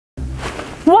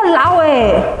Walao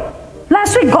eh!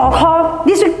 Last week 5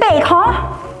 this week 8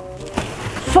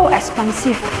 So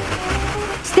expensive.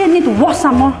 Still need to wash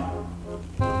some more.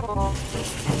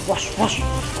 Wash.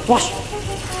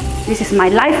 This is my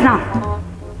life now.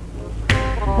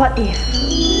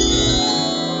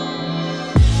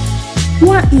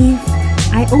 What if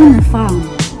I own a farm?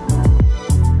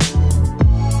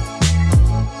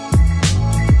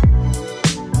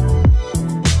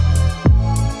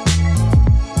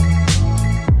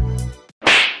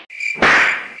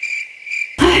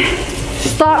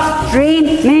 Stop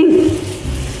dreaming.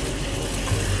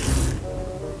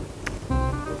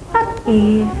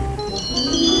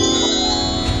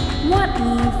 What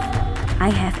if I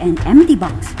have an empty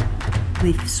box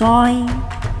with soil,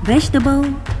 vegetable,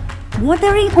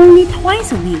 watering only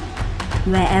twice a week.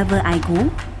 Wherever I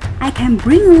go, I can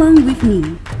bring along with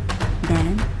me.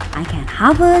 Then I can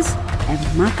harvest and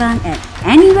makan at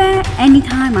anywhere,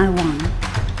 anytime I want.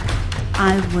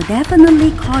 I will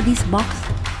definitely call this box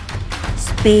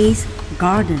Space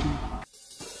Garden.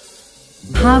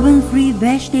 Carbon-free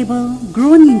vegetable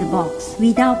grown in the box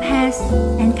without pests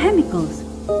and chemicals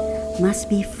must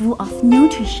be full of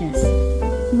nutrition.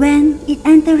 When it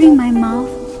entering my mouth,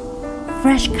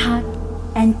 fresh cut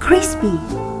and crispy.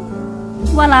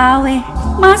 Walao,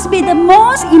 must be the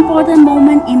most important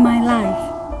moment in my life.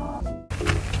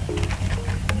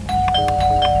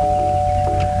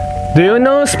 Do you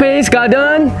know Space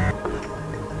Garden?